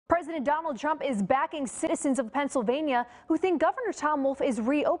President Donald Trump is backing citizens of Pennsylvania who think Governor Tom Wolf is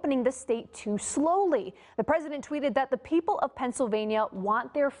reopening the state too slowly. The president tweeted that the people of Pennsylvania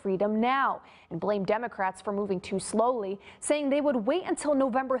want their freedom now and blamed Democrats for moving too slowly, saying they would wait until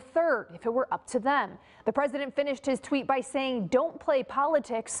November 3rd if it were up to them. The president finished his tweet by saying, "Don't play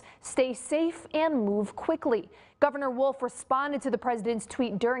politics, stay safe and move quickly." Governor Wolf responded to the president's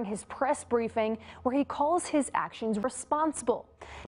tweet during his press briefing, where he calls his actions responsible.